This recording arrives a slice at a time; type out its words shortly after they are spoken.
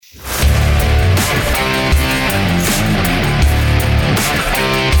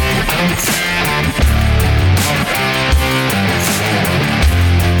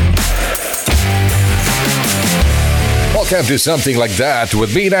Welcome to Something Like That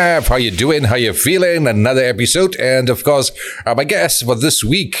with me, Nav. How you doing? How you feeling? Another episode. And of course, my guest for this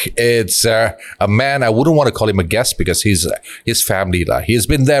week, it's a man. I wouldn't want to call him a guest because he's his family. He's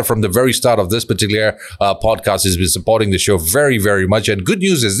been there from the very start of this particular podcast. He's been supporting the show very, very much. And good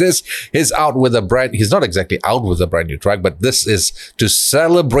news is this, he's not exactly out with a brand new track, but this is to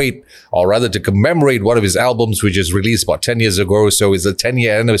celebrate, or rather to commemorate one of his albums, which is released about 10 years ago. So it's a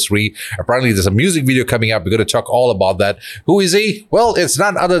 10-year anniversary. Apparently, there's a music video coming up. We're going to talk all about that. Who is he? Well, it's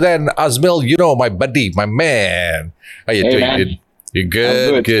none other than Azmil, my buddy, my man. How you doing, man. dude? You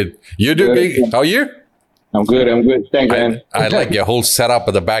good? Good. You doing? How are you? I'm good. Thank you, man. I like your whole setup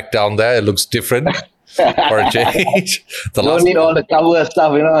at the back down there. It looks different for a change. Don't need all the cover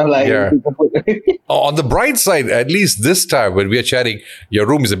stuff, like. Yeah. On the bright side, at least this time when we are chatting, your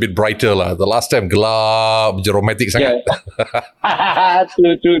room is a bit brighter. The last time, gelap, romantic sangat.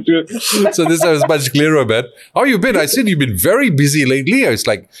 True. So this time is much clearer, man. How you been? I said you've been very busy lately. It's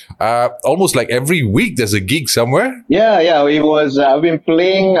like almost like every week there's a gig somewhere. Yeah. It was. I've been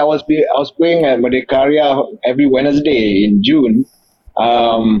playing. I was playing at Madekaria every Wednesday in June.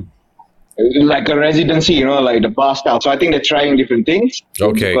 Like a residency, like the bar style. So I think they're trying different things.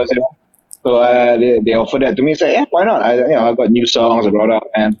 Okay. So they offered that to me. Say, yeah, why not? I got new songs I brought up,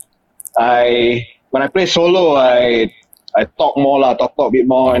 and when I play solo, I talk a bit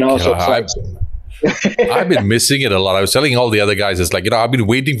more, So it's like, I've been missing it a lot. I was telling all the other guys, it's like, I've been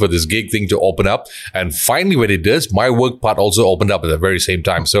waiting for this gig thing to open up. And finally, when it does, my work part also opened up at the very same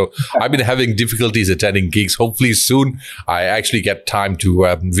time. So I've been having difficulties attending gigs. Hopefully soon, I actually get time to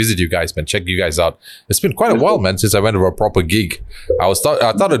visit you guys, man. Check you guys out. It's been quite a while, man, since I went to a proper gig. I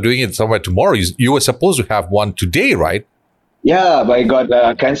thought of doing it somewhere tomorrow. You were supposed to have one today, right? Yeah, but it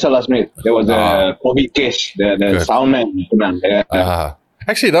got cancelled last minute. There was a COVID case. The sound man. Yeah.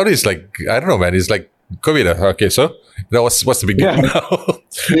 Actually, that is like, I don't know, man. It's like COVID. Okay, so what's the big deal now?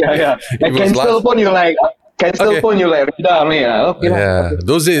 Yeah. Like cancel phone, you like. Yeah,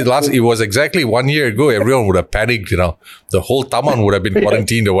 those days, it was exactly 1 year ago. Everyone would have panicked, The whole Taman would have been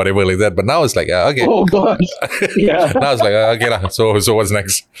quarantined or whatever like that. But now it's like, okay. Oh, gosh. Yeah. Now it's like, okay lah. So what's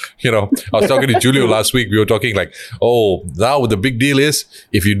next? I was talking to Julio last week. We were talking like, now the big deal is,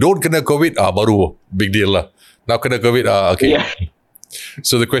 if you don't kena COVID, baru big deal lah. Now kena COVID, okay. Yeah.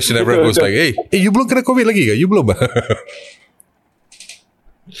 So the question everyone goes like, hey, you belum kena COVID lagi ke? You belum?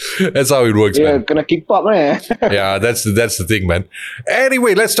 That's how it works, man. Kena keep up, man. Yeah, that's the thing, man.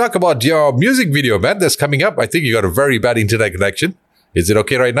 Anyway, let's talk about your music video, man. That's coming up. I think you got a very bad internet connection. Is it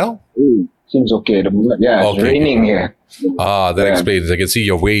okay right now? Seems okay. It's raining here. That explains. I can see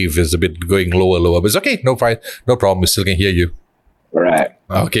your wave is a bit going lower. But it's okay. No problem. We still can hear you. Right.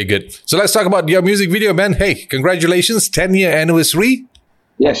 Okay, good. So let's talk about your music video, man. Hey, congratulations. 10-year anniversary.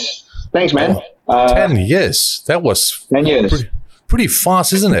 Yes. Thanks, man. 10 years. That was 10 years. Pretty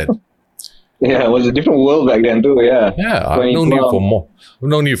fast, isn't it? Yeah, it was a different world back then too. Yeah. Yeah, I've known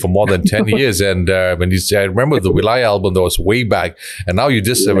you for more than 10 years. And I remember the Wilaya album that was way back. And now you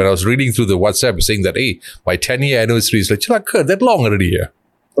just, when I was reading through the WhatsApp saying that, hey, my 10-year anniversary is like, that long already here.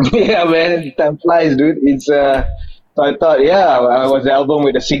 Yeah, man. Time flies, dude. It's, so I thought, I was the album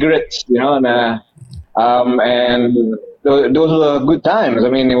with the cigarettes, and those were good times. I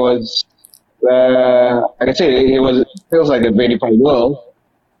mean, it was, like I said, it feels like a very different world.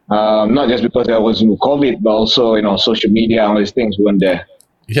 Not just because there was COVID, but also, social media and all these things weren't there.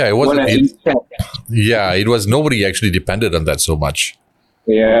 Yeah, it wasn't. It was nobody actually depended on that so much.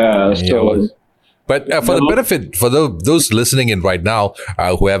 Yeah, so. But for the benefit, for those listening in right now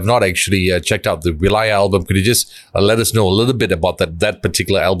who have not actually checked out the Wilaya album, could you just let us know a little bit about that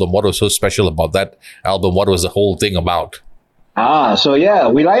particular album? What was so special about that album? What was the whole thing about? So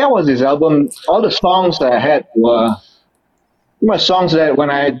Wilaya was this album. All the songs that I had were songs that when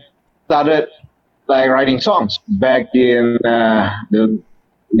I started writing songs back in the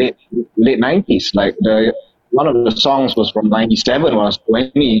late 90s. Like one of the songs was from 97 when I was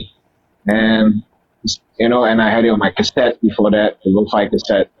 20, and and I had it on my cassette before that, the lo-fi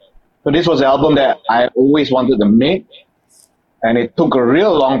cassette. So this was the album that I always wanted to make, and it took a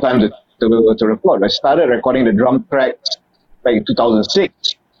real long time to record. I started recording the drum tracks back in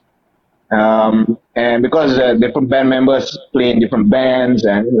 2006. And because different band members play in different bands,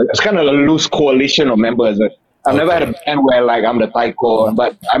 and it's kind of a loose coalition of members. I've never had a band where I'm the taiko,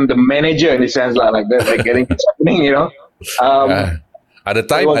 but I'm the manager in the sense like they're getting this happening, At the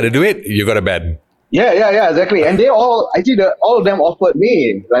time, I do it, you got a band. Yeah, exactly. And all of them offered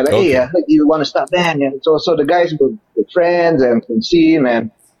me, hey, I heard you want to start band. And so the guys were friends and from scene, and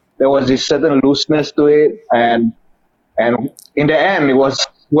there was this certain looseness to it. And in the end, it was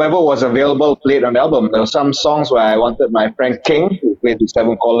whoever was available played on the album. There were some songs where I wanted my friend King, who played the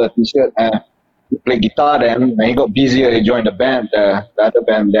Seven Collar T-shirt, he played guitar then, and he got busier, he joined the band, the other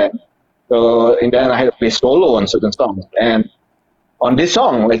band then. So, and then I had to play solo on certain songs. And on this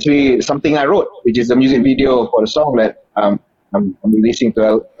song, actually, something I wrote, which is the music video for the song that I'm releasing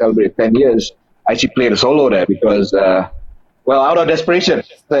to celebrate 10 years, I actually played a solo there because, out of desperation,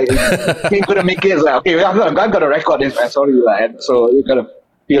 like, King couldn't make it. It's like, okay, I've got to record this, man. Sorry, like, so you gotta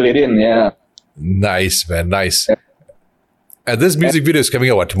feel it in, yeah. Nice, man, nice. Yeah. And this music video is coming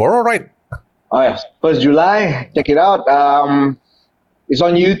out tomorrow, right? Oh yeah, 1st July. Check it out. It's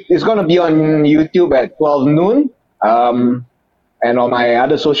on It's gonna be on YouTube at 12 noon. And on my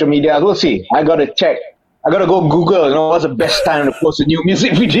other social media, we'll see. I gotta check. I gotta go Google, what's the best time to post a new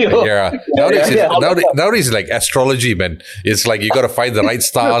music video. Yeah. Nowadays it's like astrology, man. It's like you gotta find the right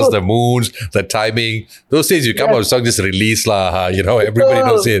stars, the moons, the timing. Those days you come out with a song, just release lah. Everybody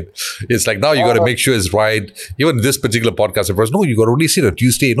knows it. It's like now you gotta make sure it's right. Even this particular podcast, of course, no, you gotta release it on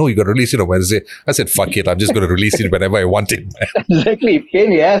Tuesday. No, you gotta release it on Wednesday. I said, fuck it. I'm just gonna release it whenever I want it, man. Exactly. Pain in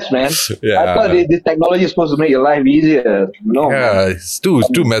the ass, man. Yeah. I thought this technology is supposed to make your life easier. No. Yeah, it's too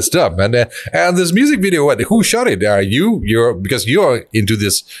messed up, man. And this music video, who shot it? Because you're into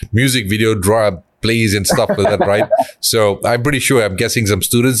this music video plays and stuff like that, right? So I'm pretty sure, I'm guessing some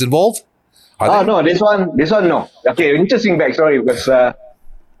students involved. No, this one, no. Okay, interesting backstory because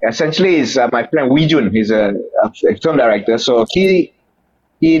essentially is my friend Wee Jun. He's a film director, so he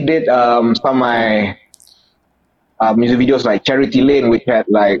did some of my music videos like Charity Lane, which had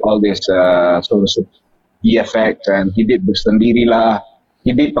like all this sort of effects, and he did Sendiri lah.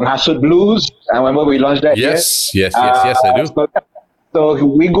 He did Penghasut Blues. I remember we launched that. Yes, I do. So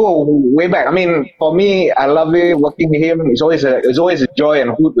we go way back. I mean, for me, I love it working with him. It's always a joy and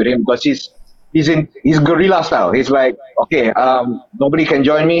hoot with him because he's guerrilla style. He's like, okay, nobody can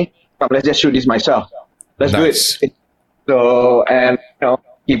join me. Let's just shoot this myself. Let's do it. So, and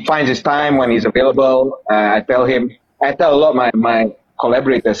he finds his time when he's available. I tell a lot of my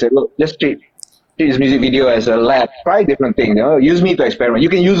collaborators, say, look, just treat this music video as a lab. Try different things. Use me to experiment. You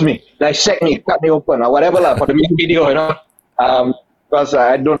can use me, dissect me, cut me open, or whatever for the music video. Because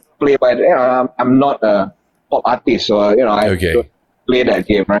I don't play by. I'm not a pop artist, so I don't play that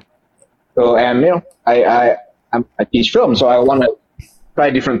game, right? So and I teach film, so I want to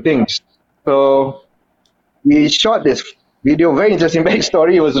try different things. So we shot this video. Very interesting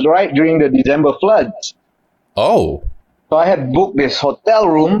backstory. It was right during the December floods. Oh. So I had booked this hotel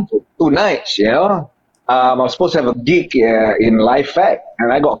room for 2 nights, I was supposed to have a gig in Live Fact,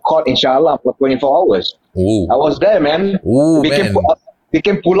 and I got caught in Shah Alam for 24 hours. Ooh. I was there, man. Ooh,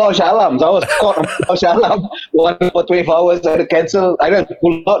 became Pulau Shah Alam. So I was caught on Pulau Shah Alam for 24 hours. I had to cancel. I had to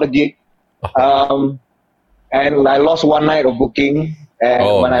pull out the gig. And I lost 1 night of booking.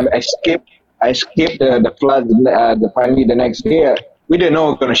 And when I escaped the flood. Finally, the next day, we didn't know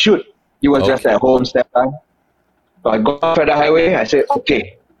we were going to shoot. He was just at home, stepped down. So I got off at the highway. I said,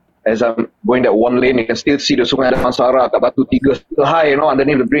 okay. As I'm going that one lane, you can still see the Sungai Damansara, Batu Tiga, still high,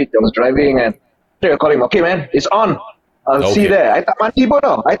 underneath the bridge. I was driving and I called him, okay, man, it's on. I'll see you there. I tak mandi pun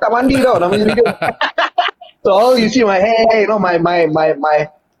tau. I tak mandi tau. So all you see my hair,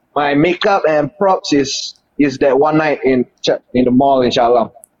 my makeup and props is that one night in the mall in Shah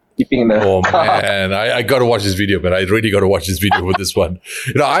Alam. Man, I got to watch this video, man. I really got to watch this video for this one.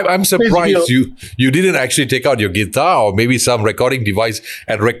 I'm surprised you didn't actually take out your guitar or maybe some recording device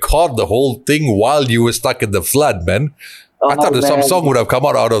and record the whole thing while you were stuck in the flood, man. I thought some song would have come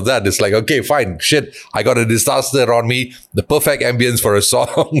out of that. It's like, okay, fine, shit. I got a disaster around me. The perfect ambience for a song,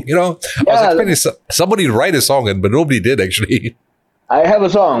 I was expecting somebody to write a song, but nobody did actually. I have a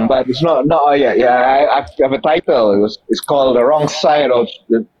song, but it's not yet. Yeah, I have a title. It's called "The Wrong Side of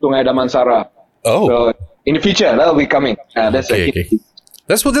the Sungai Damansara." Oh, so in the future that'll be coming. That's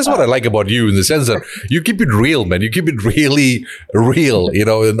That's what I like about you, in the sense that you keep it real, man. You keep it really real,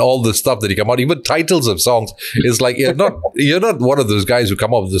 and all the stuff that you come out. Even titles of songs, it's like you're not one of those guys who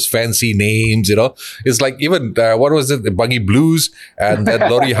come up with those fancy names, It's like even what was it, the Buggy Blues and that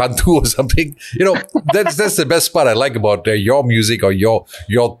Lori Hantu or something. That's the best part I like about your music or your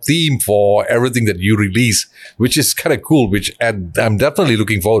theme for everything that you release, which is kind of cool. And I'm definitely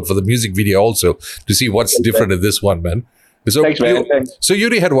looking forward for the music video also to see what's different in this one, man. So, Thanks, man. So you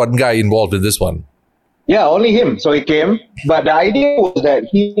only had one guy involved in this one? Yeah, only him. So he came. But the idea was that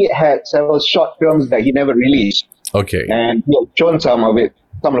he had several short films that he never released. Okay. And he had shown some of the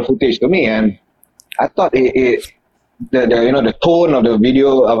footage to me. And I thought the tone of the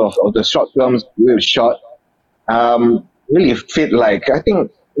video of the short films we shot really fit. Like, I think,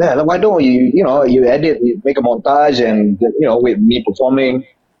 why don't you edit, you make a montage and, with me performing.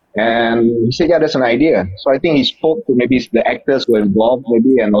 And he said, yeah, that's an idea. So I think he spoke to maybe the actors who were involved,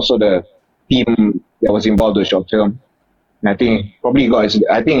 maybe, and also the team that was involved with the short film. And I think he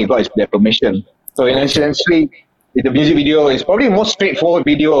got their permission. So in essentially, the music video is probably the most straightforward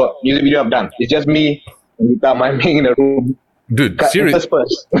music video I've done. It's just me and Rita miming in the room. Dude,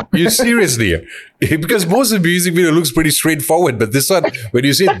 you seriously? Because most of the music video looks pretty straightforward, but this one, when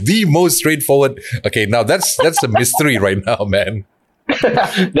you say the most straightforward, okay, now that's a mystery right now, man.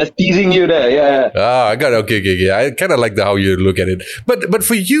 That's teasing you there, yeah. I got it. Okay. I kind of like how you look at it, but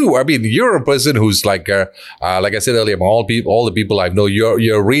for you, I mean, you're a person who's like I said earlier, all the people I know,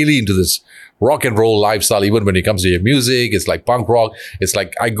 you're really into this rock and roll lifestyle. Even when it comes to your music, it's like punk rock. It's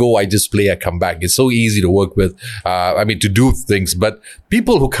like I just play, I come back. It's so easy to work with. To do things. But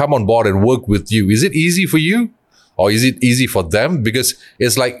people who come on board and work with you, is it easy for you? Or is it easy for them? Because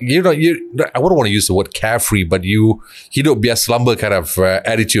it's like, I wouldn't want to use the word carefree, but be a slumber kind of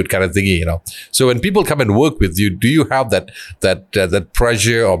attitude kind of thingy, So when people come and work with you, do you have that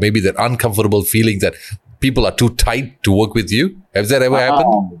pressure or maybe that uncomfortable feeling that people are too tight to work with you? Has that ever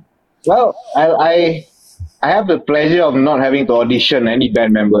happened? Well, I have the pleasure of not having to audition any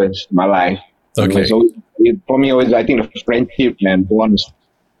band members in my life. Okay. So for me, always, I think the friendship, man, the one is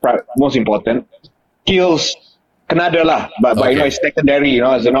most important. Skills, Canada lah, but it's secondary,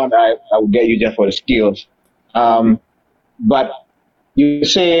 it's not I will get you just for the skills. But you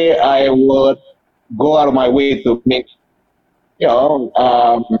say I would go out of my way to make,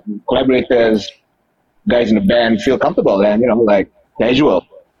 collaborators, guys in the band feel comfortable and, like casual.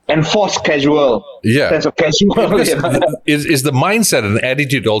 Enforce casual sense of casual. Is the mindset and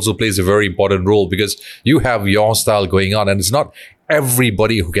attitude also plays a very important role, because you have your style going on and it's not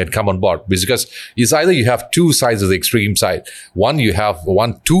everybody who can come on board, because it's either you have two sides of the extreme side. You have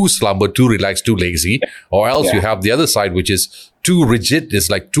too slumber, too relaxed, too lazy, or else you have the other side, which is too rigid. It's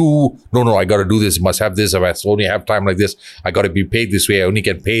like no, I got to do this, must have this, I only have time like this, I got to be paid this way, I only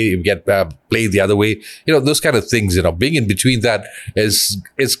get paid, played the other way. Those kind of things, being in between that is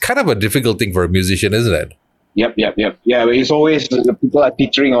kind of a difficult thing for a musician, isn't it? Yep. Yeah, it's always the people are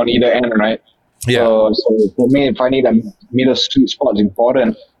teetering on either end, right? Yeah. So for me, finding the middle sweet spot is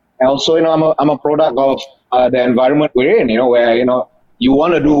important. And also, I'm a product of the environment we're in, where, you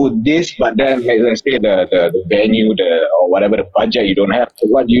want to do this, but then let's say the venue, or whatever the budget you don't have. So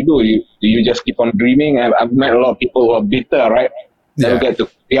what do? You just keep on dreaming. I've met a lot of people who are bitter, right? They don't get to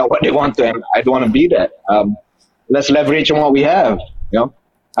figure out what they want to, and I don't want to be that. Let's leverage on what we have,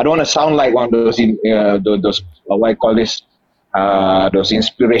 I don't want to sound like one of those what I call this, those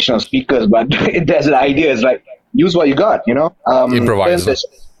inspirational speakers, but that's the idea. Is like, use what you got, improvise.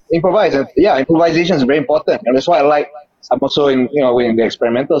 Improvise. And improvisation is very important. And that's why I'm also in the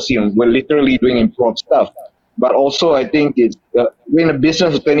experimental scene. We're literally doing improv stuff. But also, I think we're in a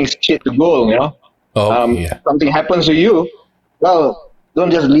business of turning shit to gold, Something happens to you, well,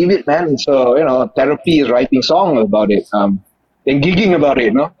 don't just leave it, man. So, therapy is writing songs about it, and gigging about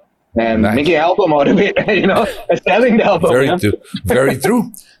it, and making an album out of it, and selling the album. Very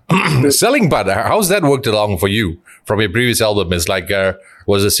true. Selling part, how's that worked along for you from your previous album? It's like,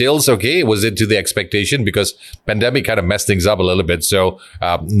 was the sales okay? Was it to the expectation? Because pandemic kind of messed things up a little bit. So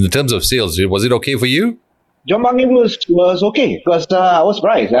in terms of sales, was it okay for you? John Bangin was okay, because I was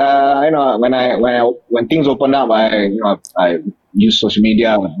surprised. When things opened up, I used social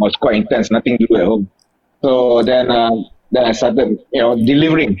media. It was quite intense, nothing to do at home. So then I started,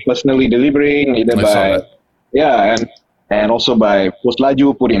 personally delivering, either and also by Post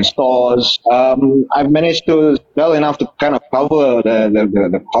Laju, put in stores. I've managed to well enough to kind of cover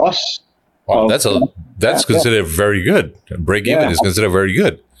the costs. Wow, that's considered very good. Break even is considered very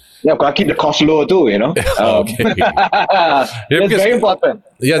good. Yeah, because I keep the cost low too, Okay. That's very important.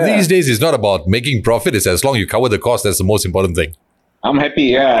 These days it's not about making profit. It's as long as you cover the cost, that's the most important thing. I'm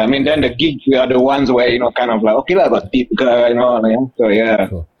happy, I mean, then the gigs are the ones where, kind of like, okay, but tip, so yeah.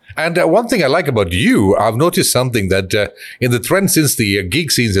 Cool. And one thing I like about you, I've noticed something that in the trend since the gig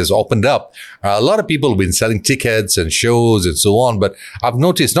scenes has opened up, a lot of people have been selling tickets and shows and so on. But I've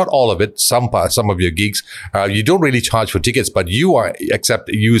noticed not all of it, some of your gigs, you don't really charge for tickets, but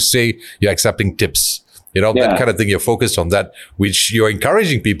you say you're accepting tips. That kind of thing. You're focused on that, which you're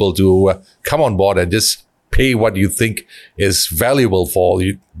encouraging people to come on board and just pay what you think is valuable for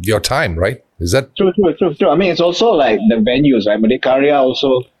your time, right? Is that true? I mean, it's also like the venues, right? Madekaria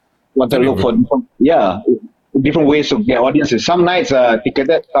also want to look for different ways to get audiences. Some nights are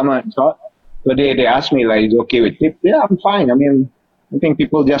ticketed, some are not. So they ask me, like, is it okay with tip? Yeah, I'm fine. I mean, I think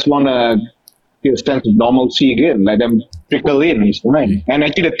people just want to feel a sense of normalcy again, let them trickle in. It's fine. And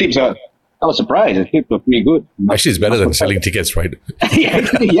actually the tips are I was surprised. The tips were pretty good. Actually, it's better than selling tickets, right?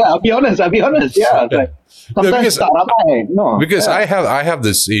 Yeah, I'll be honest. Yeah, it's like sometimes because I have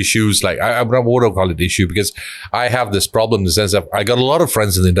this issues like I wouldn't call it issue because I have this problem in the sense that I got a lot of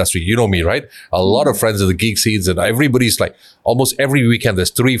friends in the industry. You know me, right? A lot of friends in the geek scenes, and everybody's like almost every weekend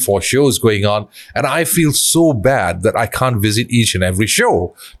there's 3-4 shows going on, and I feel so bad that I can't visit each and every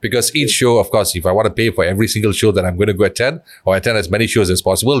show because each show, of course, if I want to pay for every single show that I'm going to go attend or attend as many shows as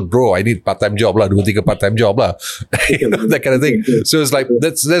possible, bro, I need part-time job lah. Do take a part-time job lah, that kind of thing. So it's like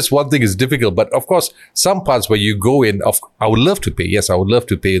that's one thing is difficult, but of course some parts where you go in, I would love to pay. Yes, I would love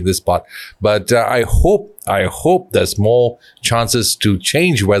to pay in this part, but I hope there's more chances to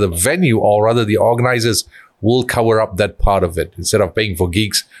change where the venue or rather the organizers will cover up that part of it instead of paying for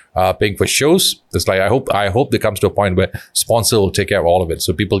gigs, paying for shows. It's like I hope there comes to a point where sponsor will take care of all of it,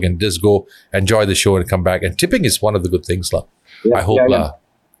 so people can just go enjoy the show and come back. And tipping is one of the good things, lah. Yeah, I hope,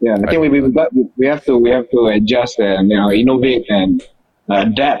 Yeah, I think we have to adjust and innovate and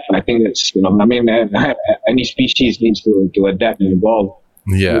adapt. I think that's any species needs to adapt and evolve.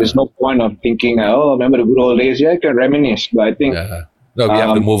 Yeah, there's no point of thinking, remember the good old days. Yeah, I can reminisce, but I think no, we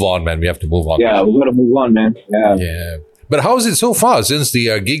have to move on, man. We have to move on. Yeah, we got to move on, man. Yeah. But how is it so far since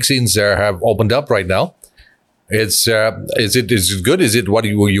the gig scenes have opened up right now? Is it good? Is it what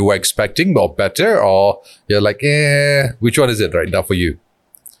you were expecting or better, or you're like, which one is it right now for you?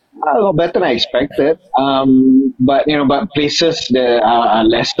 A lot better than I expected. But places that are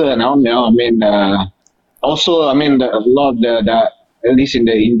lesser now. Also, a lot of the at least in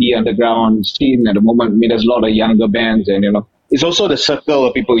the indie underground scene at the moment, there's a lot of younger bands, and it's also the circle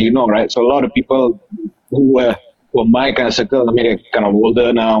of people right. So a lot of people who were my kind of circle, they're kind of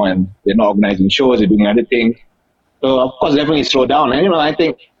older now, and they're not organizing shows, they're doing other things. So of course, definitely slow down. And I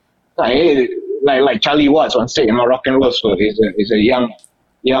think like Charlie Watts once said, rock and roll is a young,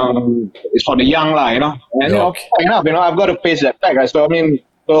 it's for the young lah, And I've got to face that fact, right? So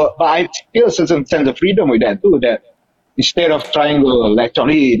but I feel a certain sense of freedom with that too. That instead of trying to latch on,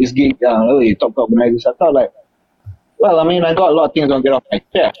 hey, this gig, top organizers, I thought like, well, I got a lot of things to get off my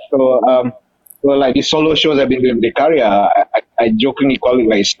chest. So like these solo shows I've been doing in Dekaria, I jokingly call it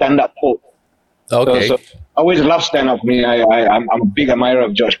like stand-up folk. Okay. So I always love stand-up. I'm a big admirer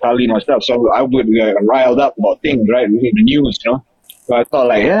of George Carlin myself, so I would get riled up about things, right? Reading the news, So I thought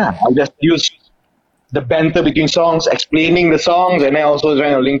like, I'll just use the banter between songs, explaining the songs, and then also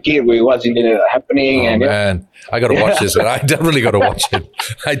trying to link it with what's happening. Man, I got to watch this one. I definitely got to watch it.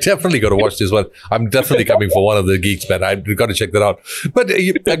 I definitely got to watch this one. I'm definitely coming for one of the geeks, man. I've got to check that out. But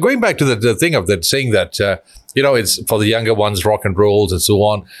going back to the thing of that, saying that, it's for the younger ones, rock and rolls and so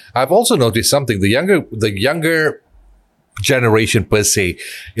on. I've also noticed something. The younger generation per se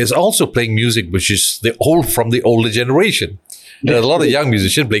is also playing music, which is from the older generation. There are a lot of young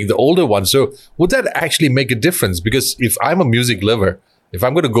musicians playing the older ones. So would that actually make a difference? Because if I'm a music lover, if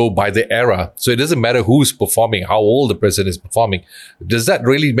I'm going to go by the era, so it doesn't matter who's performing, how old the person is performing, does that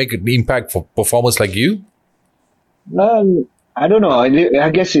really make an impact for performers like you? I don't know.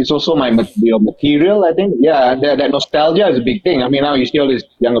 I guess it's also my material, I think. Yeah, that nostalgia is a big thing. Now you see all these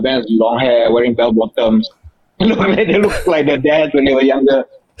younger bands, long hair, wearing bell bottoms. They look like their dads when they were younger.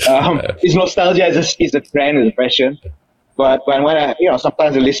 It's nostalgia is a trend, is a fashion. But when I,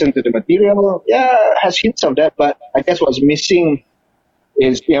 sometimes I listen to the material, it has hints of that. But I guess what's missing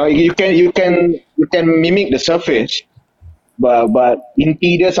is, you can mimic the surface, but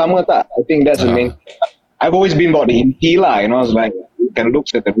inti dia sama tak? I think that's the main. I've always been about the inti lah. It's like you can look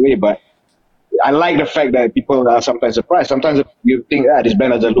certain way, but I like the fact that people are sometimes surprised. Sometimes you think, this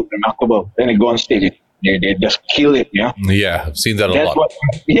band doesn't look remarkable, then they go on stage. They just kill it, Yeah, I've seen that a lot.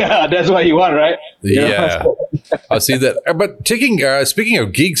 That's what you want, right? Yeah, I've seen that. But speaking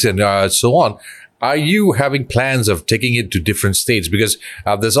of gigs and so on, are you having plans of taking it to different states? Because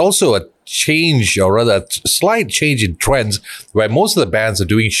there's also a change, or rather a slight change in trends, where most of the bands are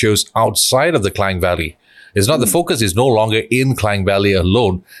doing shows outside of the Klang Valley. It's not the focus is no longer in Klang Valley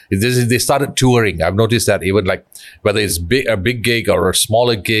alone. They started touring. I've noticed that even like whether it's a big gig or a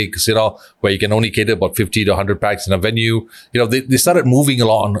smaller gig, where you can only cater about 50 to 100 packs in a venue. They started moving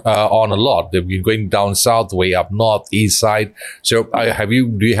along on a lot. They've been going down south, way up north, east side. So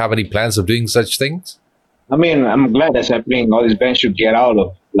do you have any plans of doing such things? I'm glad that's happening. All these bands should get out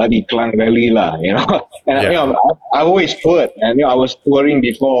of bloody Klang Valley lah, And I always toured, and I was touring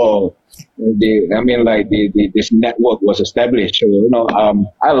before this network was established. So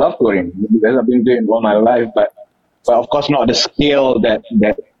I love touring because I've been doing it all my life, but of course not the scale that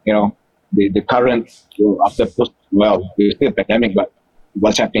the current after it's still a pandemic, but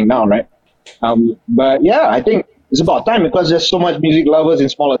what's happening now, right? But yeah, I think it's about time because there's so much music lovers in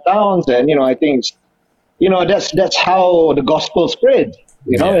smaller towns, and I think that's how the gospel spreads.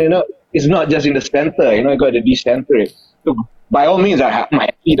 It's not just in the center. You got to decenter it. So by all means, I'm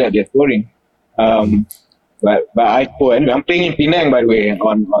happy that they're touring. But I tour anyway. I'm playing in Penang, by the way,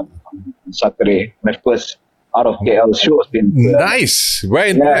 on Saturday. My first out of KL show has been nice. Where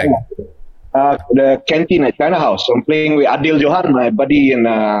in Penang? The canteen at China House. So I'm playing with Adil Johan, my buddy in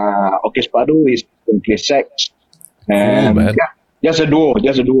Orkes Padu. He's going to play sax. And cool, man. Just a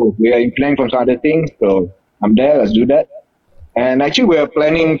duo. We are planning from some other things, so I'm there. Let's do that. And actually, we are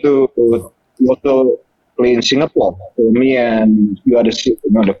planning to also play in Singapore. So me and a few other,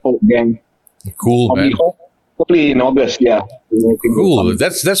 the folk gang. Cool, man. Hopefully in August, yeah. Cool.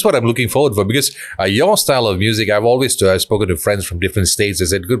 That's what I'm looking forward for, because your style of music, I've spoken to friends from different states. They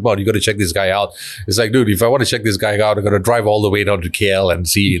said, good man, you got to check this guy out. It's like, dude, if I want to check this guy out, I'm going to drive all the way down to KL and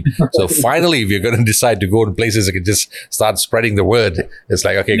see him. So finally, if you're going to decide to go to places, I can just start spreading the word. It's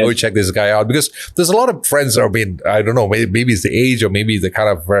like, okay, go check this guy out, because there's a lot of friends that have been, I don't know, maybe it's the age or maybe the kind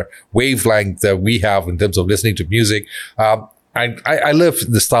of wavelength that we have in terms of listening to music. I love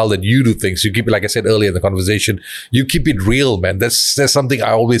the style that you do things. You keep it, like I said earlier in the conversation, you keep it real, man. That's something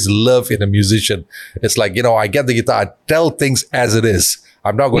I always love in a musician. It's like, I get the guitar, I tell things as it is.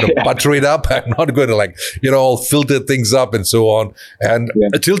 I'm not going to butter it up. I'm not going to filter things up and so on. And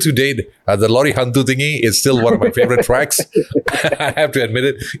until to date, the Lori Hantu thingy is still one of my favorite tracks. I have to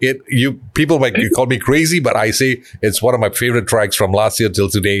admit it. People might call me crazy, but I say it's one of my favorite tracks from last year till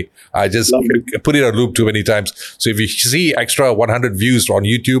today. I just put it on loop too many times. So if you see extra 100 views on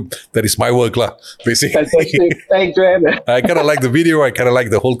YouTube, that is my work, basically. Thanks, man. I kind of like the video. I kind of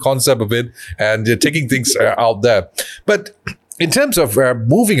like the whole concept of it, and taking things out there. But in terms of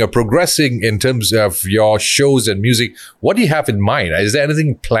moving or progressing in terms of your shows and music, what do you have in mind? Is there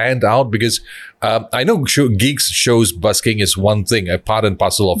anything planned out? Because I know gigs, shows, busking is one thing, a part and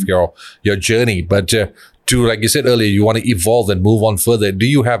parcel of your journey. But to, like you said earlier, you want to evolve and move on further. Do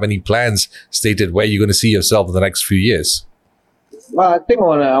you have any plans stated where you're going to see yourself in the next few years? Well, I think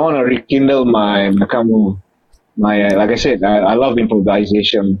I want to rekindle my like I said, I love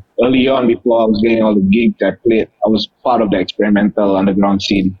improvisation. Early on, before I was getting all the gigs I played, I was part of the experimental underground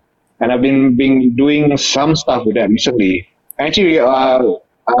scene. And I've been doing some stuff with that recently. Actually,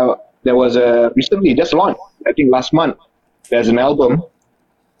 there was recently just launched, I think last month, there's an album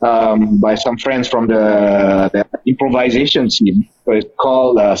by some friends from the improvisation scene. So it's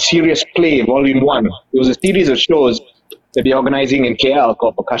called Serious Play Volume 1. It was a series of shows that they're organizing in KL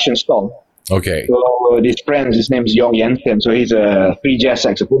called Percussion Storm. Okay. So this friend, his name is Yong Jensen. So he's a free jazz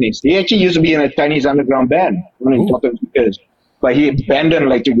saxophonist. He actually used to be in a Chinese underground band, one of the speakers. But he abandoned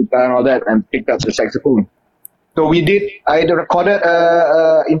electric guitar and all that and picked up the saxophone. So I recorded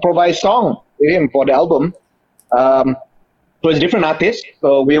a improvised song with him for the album. So it's different artists.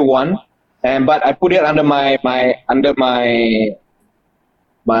 So we won. But I put it under my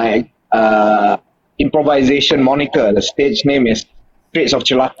improvisation moniker. The stage name is Straits of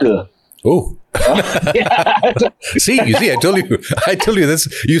Chelaka. Oh, see, I told you this.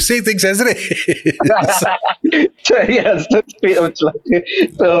 You say things as it is. Yes,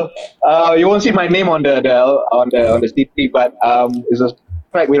 so you won't see my name on the CD, but it's a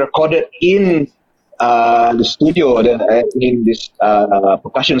track we recorded in the studio in this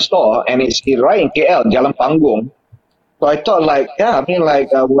percussion store, and it's right in KL, Jalan Panggung. So I thought,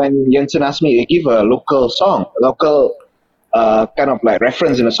 when Jensen asked me to give a local song, kind of like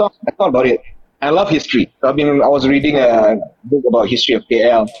reference in a song, I thought about it. I love history. So, I was reading a book about history of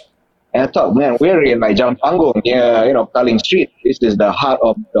KL, and I thought, man, we're in Jalan Panggung near, Petaling Street. This is the heart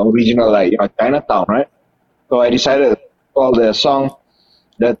of the original, Chinatown, right? So I decided to call the song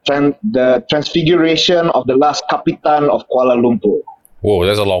the Transfiguration of the Last Kapitan of Kuala Lumpur. Whoa,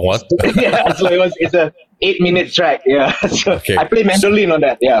 that's a long one. Yeah, so it's a 8-minute track. Yeah, so okay. I play mandolin on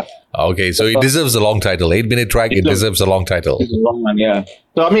that. Yeah. Okay, so it deserves a long title. 8-minute track. It deserves a long title. It's a long one. Yeah.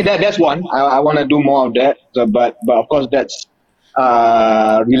 So that's one. I want to do more of that. So, but of course that's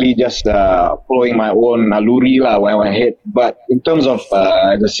really just following my own naluri where I hit. But in terms of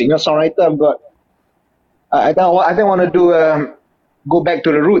the singer songwriter, I've got. I don't want to do. Go back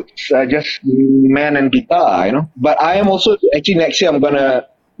to the roots, just man and guitar, But I am also, actually next year, I'm going to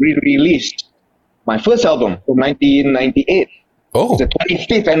re-release my first album from 1998. Oh. It's the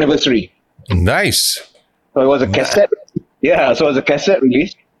 25th anniversary. Nice. So it was a cassette. Yeah, so it was a cassette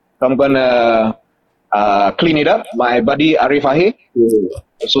release. So I'm going to clean it up. My buddy Arif Ahir, who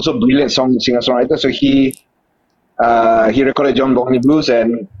is also a brilliant singer-songwriter, so he he recorded John Bonny Blues,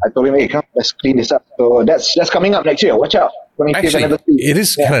 and I told him, hey, come, let's clean this up. So that's coming up next year. Watch out. Actually, it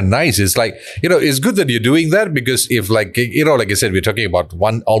is kind of nice. It's like, it's good that you're doing that, because if like I said, we're talking about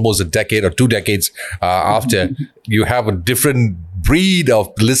almost a decade or 2 decades after, you have a different breed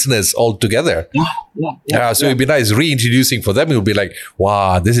of listeners altogether. So it'd be nice reintroducing for them. It'll be like,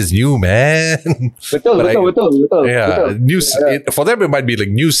 wow, this is new, man. Betul. New. For them, it might be like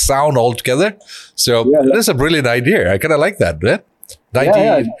new sound altogether. So that's a brilliant idea. I kind of like that, right?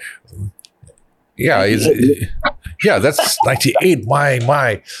 98. Yeah, that's 98.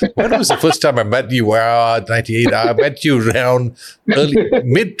 My. When was the first time I met you? 98. I met you around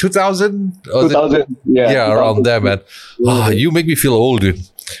mid 2000. 2000. Around there, man. You make me feel old, dude.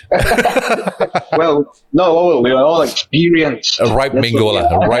 Well, no, we were all experienced. A ripe mingo.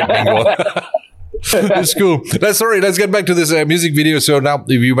 It's cool. Let's get back to this music video. So now,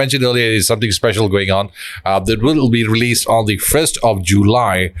 if you mentioned earlier, there's something special going on that will be released on the 1st of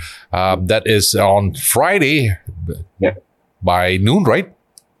July. That is on Friday by noon, right?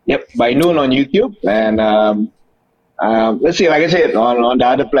 Yep, by noon on YouTube. And let's see, like I said, on the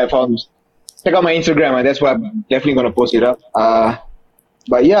other platforms, check out my Instagram, and that's where I'm definitely going to post it up.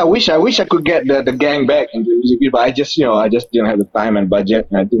 But yeah, I wish I could get the gang back into the music video, but I just didn't have the time and budget.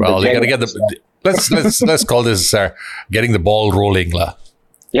 And I think you gotta get let's call this getting the ball rolling, lah.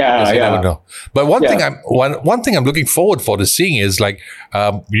 Yeah. Never know. But one thing I'm looking forward for to seeing is like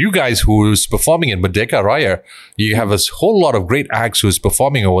you guys who's performing in Merdeka Raya. You have a whole lot of great acts who's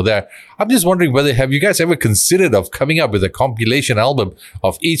performing over there. I'm just wondering have you guys ever considered of coming up with a compilation album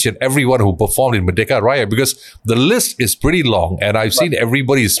of each and everyone who performed in Merdeka Raya, because the list is pretty long and I've seen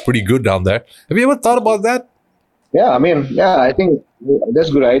everybody is pretty good down there. Have you ever thought about that? Yeah, I think that's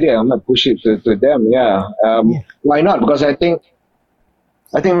a good idea. I'm gonna push it to them. Yeah, why not? Because I think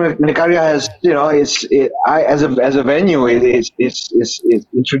Merdeka Raya has, as a venue, it's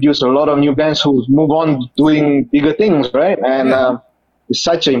introduced a lot of new bands who move on doing bigger things, right? And it's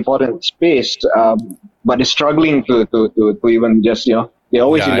such an important space, but it's struggling to even just they're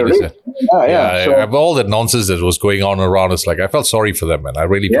always in the race. So all that nonsense that was going on around us, like I felt sorry for them, and I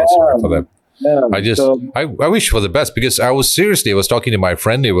really felt sorry for them. Yeah, I wish for the best, because I was talking to my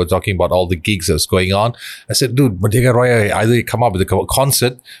friend. They were talking about all the gigs that's going on. I said, dude, Merdeka Raya, either come up with a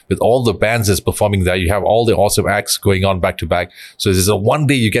concert with all the bands that's performing there. You have all the awesome acts going on back to back. So there's a one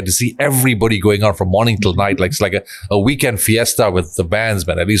day you get to see everybody going on from morning till night. Like it's like a weekend fiesta with the bands,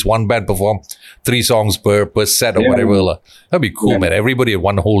 man. At least one band perform 3 songs per set or whatever. That'd be cool, man. Everybody at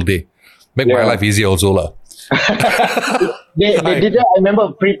one whole day. Make my life easier also. They did that. I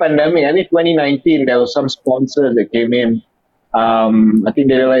remember pre-pandemic. I think 2019 there was some sponsors that came in. I think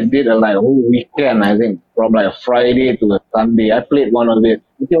they did a whole weekend. I think from a Friday to a Sunday. I played one of it.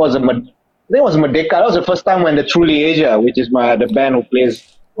 I think it was Merdeka. That was the first time when the Truly Asia, which is the band who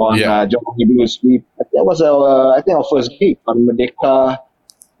plays on John Bonny Blues. That was I think our first gig on Merdeka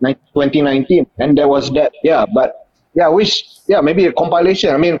 2019, and there was that. Yeah, but I wish maybe a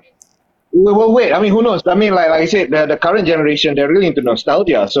compilation. We will wait. Who knows? Like I said, the current generation, they're really into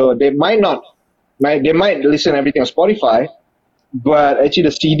nostalgia. So they might listen to everything on Spotify, but actually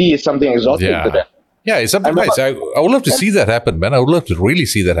the CD is something exotic to them. Yeah, it's something nice. I would love to see that happen, man. I would love to really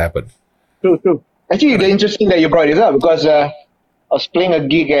see that happen. True. Actually, it's interesting that you brought this up, because I was playing a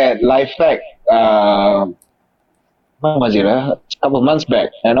gig at Live Fact, when was it? A couple of months back.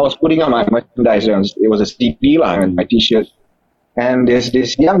 And I was putting on my merchandise. It was a CD and my t-shirt. And there's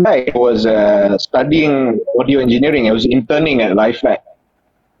this young guy who was studying audio engineering. He was interning at Live Fact.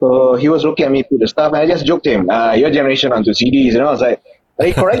 So he was looking at me through the stuff, and I just joked him, your generation onto CDs. I was like, are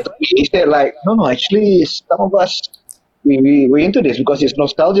you correct? He said, no, actually, some of us, we're into this because it's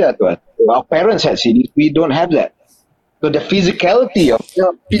nostalgia to us. Our parents had CDs. We don't have that. So the physicality of,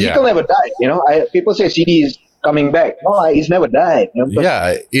 physical never died. People say CD is coming back. No, it's never died.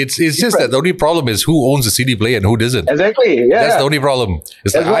 It's just that the only problem is who owns a CD player and who doesn't. Exactly. Yeah, that's the only problem.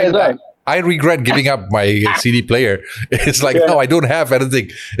 It's I regret giving up my CD player. It's like, no, I don't have anything.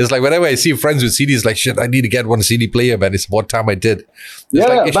 It's like whenever I see friends with CDs, like, shit, I need to get one CD player, man. It's about time I did. It's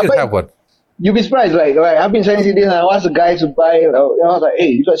like, I should have one. You'll be surprised. Like I've been selling CDs, and I asked the guys to buy. I was like, hey,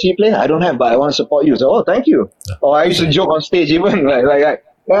 you got a CD player? I don't have, but I want to support you. So, thank you. Or I used to joke on stage even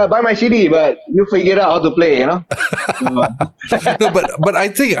buy my CD, but you figure out how to play, No, but I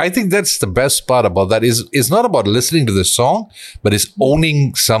think that's the best part about that is it's not about listening to the song, but it's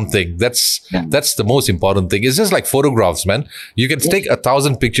owning something. That's the most important thing. It's just like photographs, man. You can take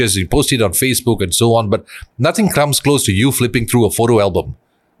 1,000 pictures, you post it on Facebook and so on, but nothing comes close to you flipping through a photo album.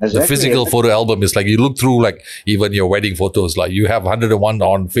 The physical photo album is like you look through like even your wedding photos, like you have 101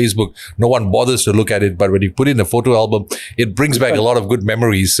 on Facebook. No one bothers to look at it. But when you put in a photo album, it brings back a lot of good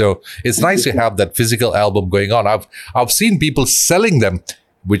memories. So it's nice to have that physical album going on. I've seen people selling them,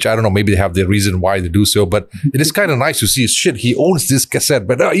 which I don't know, maybe they have their reason why they do so, but it is kind of nice to see, shit, he owns this cassette,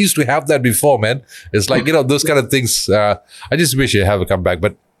 but I used to have that before, man. It's like, those kind of things. I just wish you have a comeback,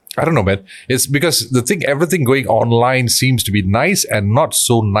 but I don't know, man. It's because everything going online seems to be nice and not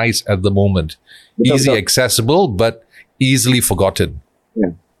so nice at the moment. Easy accessible, but easily forgotten. Yeah.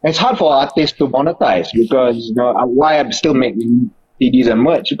 It's hard for artists to monetize because, why I'm still making CDs and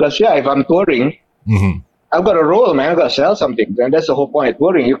merch. Because, if I'm touring, I've got to roll, man. I've got to sell something. And that's the whole point of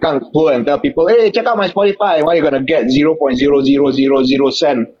touring. You can't tour and tell people, hey, check out my Spotify. Why are you going to get 0.0000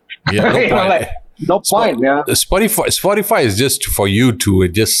 cent? Yeah, no point. No point, yeah. Spotify is just for you to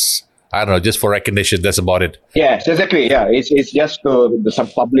just for recognition. That's about it. Yes, exactly. Yeah, it's just some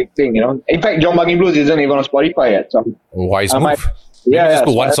public thing, In fact, John Buggy Blues isn't even on Spotify yet. So wise move. Just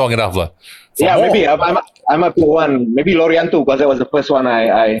put one song enough. Maybe I might put one. Maybe Lorianto, because that was the first one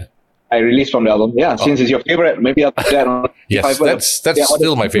I released from the album. Yeah, since it's your favorite, maybe I'll put that on. Yes, that's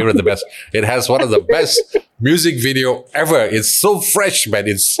still my favorite, the best. It has one of the best music video ever. It's so fresh, man.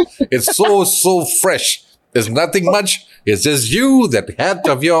 It's so fresh. There's nothing much. It's just you, that hat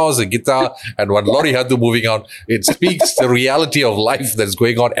of yours, a guitar, and one Lori Hantu moving on. It speaks the reality of life that's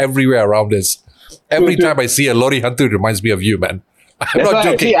going on everywhere around us. Every time I see a Lori Hantu, it reminds me of you, man. I'm not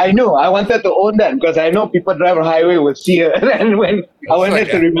joking. See, I know. I wanted to own that because I know people drive on highway will see her. And when I wanted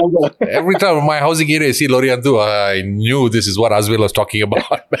to remember. Every time in my housing area, I see Lori Hantu, I knew this is what Azwil was talking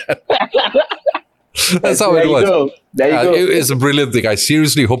about, man. That's how it was. There you go. It's a brilliant thing. I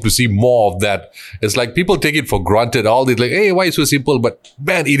seriously hope to see more of that. It's like people take it for granted. All this like, hey, why is it so simple? But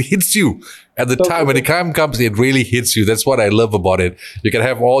man, it hits you at the time. When the time comes, it really hits you. That's what I love about it. You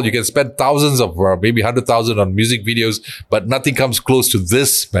can spend thousands of, maybe 100,000 on music videos, but nothing comes close to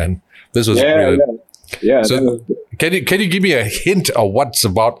this, man. This was brilliant. Yeah. So can you give me a hint of what's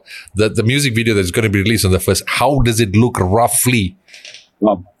about the music video that's going to be released on the first? How does it look roughly?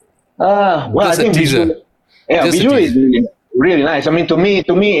 I think visual is really nice. I mean, to me,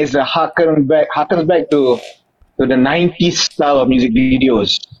 it's a harkens back to the 90s style of music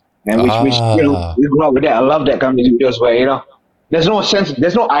videos, and which we grew up with that. I love that kind of music videos where there's no sense,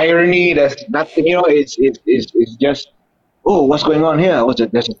 there's no irony, there's nothing. It's just, oh, what's going on here?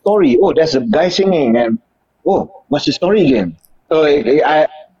 There's a story. Oh, there's a guy singing, and oh, what's the story again? So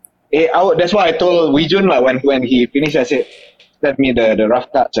that's why I told Wee Jun when he finished, I said, send me the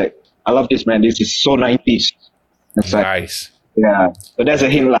rough cuts. Like, I love this, man. This is so 90s. It's nice. So that's a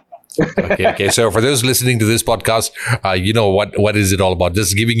hint. Okay. So for those listening to this podcast, you know what is it all about?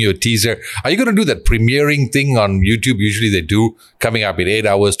 Just giving you a teaser. Are you going to do that premiering thing on YouTube? Usually they do, coming up in 8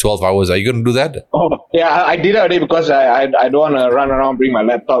 hours, 12 hours. Are you going to do that? Oh, yeah. I did it already because I don't want to run around, bring my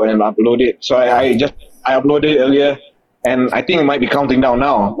laptop and upload it. So I uploaded it earlier. And I think it might be counting down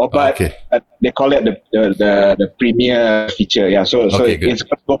now, but they call it the premiere feature. Yeah, so it's going to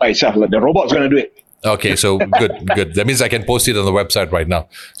go by itself. Like the robot's going to do it. Okay, so good. That means I can post it on the website right now.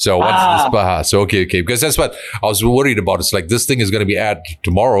 So once so okay, because that's what I was worried about. It's like this thing is going to be aired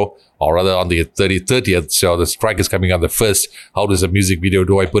tomorrow, or rather on the 30th. So the strike is coming on the 1st. How does a music video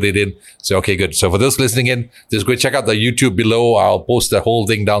do I put it in? So okay, good. So for those listening in, just go check out the YouTube below. I'll post the whole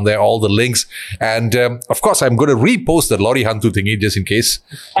thing down there, all the links, and of course I'm going to repost the Lori Hantu thingy just in case.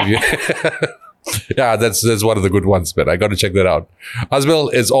 Yeah, that's one of the good ones, man. I got to check that out.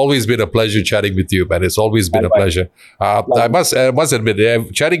 Azwil, it's always been a pleasure chatting with you, man. It's always been a pleasure. I must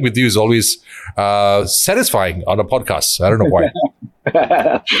admit, chatting with you is always satisfying on a podcast. I don't know why.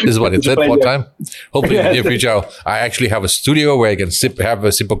 This is what it's third, fourth time. Hopefully in the near future, I actually have a studio where I can have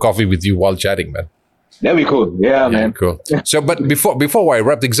a sip of coffee with you while chatting, man. That'd be cool. Yeah, man. Cool. So, but before I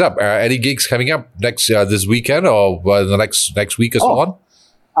wrap things up, any gigs coming up next this weekend or the next week or so on?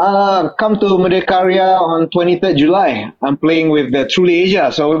 Come to Merdekaria on 23rd July. I'm playing with the Truly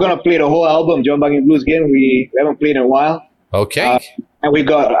Asia. So we're going to play the whole album, John Buggy Blues again. We haven't played in a while. Okay. And we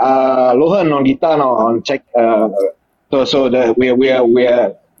got Lohan on guitar now on check.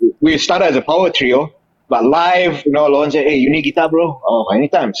 We started as a power trio, but live, Lohan said, hey, you need guitar, bro? Oh,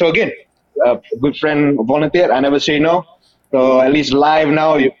 anytime. So again, a good friend volunteered. I never say no. So at least live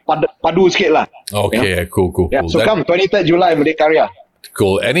now, padu sikit lah. Okay, cool. Yeah, so come 23rd July, Merdekaria.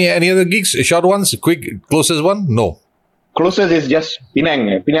 Cool. Any other gigs? Short ones? Quick, closest one? No. Closest is just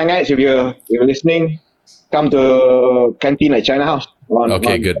Penang. Penangites, if you're listening, come to Canteen at China House.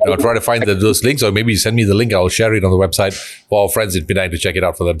 Good. I'll try to find those links, or maybe send me the link. I'll share it on the website for our friends in Penang to check it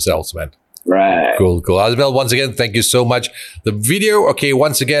out for themselves, man. Right. Cool. Azmel, once again, thank you so much. The video, okay,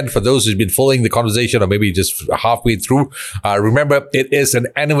 once again, for those who've been following the conversation or maybe just halfway through, remember, it is an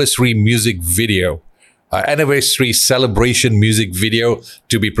anniversary music video. Anniversary celebration music video,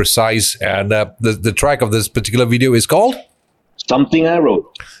 to be precise. And the track of this particular video is called? Something I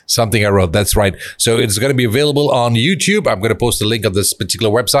Wrote. Something I Wrote. That's right. So it's going to be available on YouTube. I'm going to post a link on this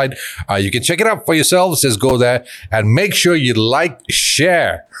particular website. You can check it out for yourselves. Just go there and make sure you like,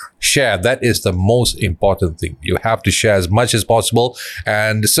 share. That is the most important thing. You have to share as much as possible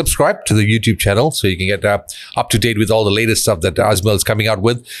and subscribe to the YouTube channel so you can get up to date with all the latest stuff that Azmel is coming out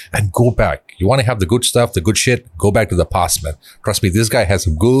with. And go back. You want to have the good stuff, the good shit, go back to the past, man. Trust me, this guy has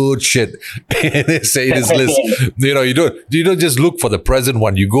some good shit in his list. You don't just look for the present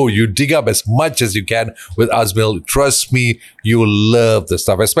one. You dig up as much as you can with Azmel. Trust me, you will love the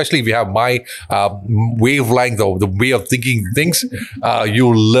stuff, especially if you have my wavelength or the way of thinking things. You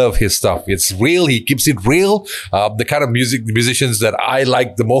will love his stuff. It's real. He keeps it real. The kind of musicians that I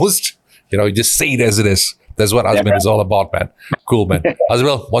like the most, you just say it as it is. That's what Azmel is all about, man. Cool, man.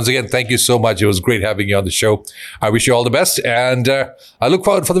 Azmel, once again, thank you so much. It was great having you on the show. I wish you all the best, and I look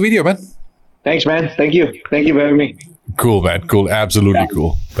forward for the video, man. Thanks, man. Thank you. Thank you for having me. Cool, man. Cool. Absolutely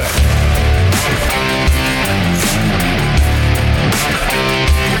cool. Man.